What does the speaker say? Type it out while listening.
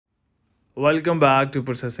Welcome back to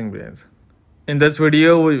Processing Brains. In this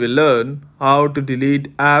video, we will learn how to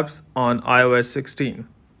delete apps on iOS 16.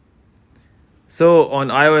 So on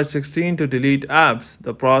iOS 16 to delete apps,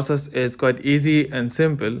 the process is quite easy and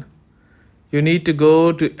simple. You need to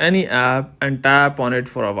go to any app and tap on it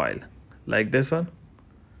for a while, like this one.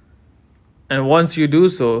 And once you do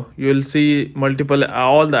so, you'll see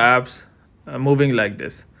all the apps moving like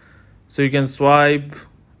this. So you can swipe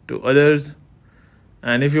to others.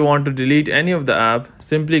 And if you want to delete any of the app,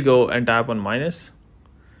 simply go and tap on minus.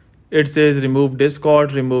 It says remove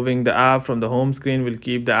Discord. Removing the app from the home screen will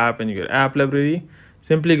keep the app in your app library.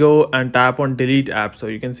 Simply go and tap on delete app. So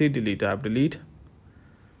you can see delete app, delete.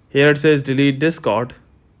 Here it says delete Discord.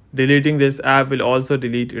 Deleting this app will also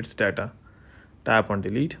delete its data. Tap on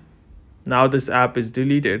delete. Now this app is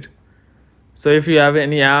deleted. So if you have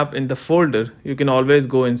any app in the folder, you can always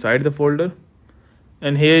go inside the folder.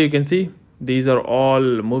 And here you can see these are all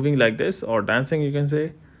moving like this, or dancing, you can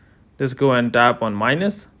say. Just go and tap on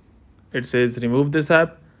minus. It says remove this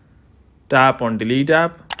app. Tap on delete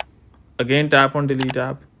app. Again tap on delete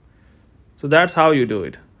app. So that's how you do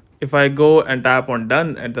it. If I go and tap on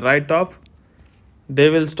done at the right top, they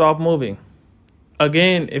will stop moving.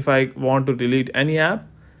 Again, if I want to delete any app,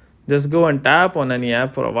 just go and tap on any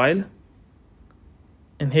app for a while.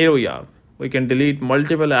 And here we are. We can delete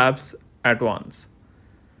multiple apps at once.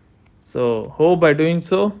 So hope by doing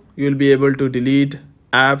so, you'll be able to delete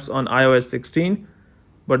apps on iOS 16.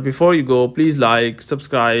 But before you go, please like,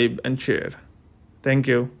 subscribe, and share. Thank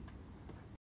you.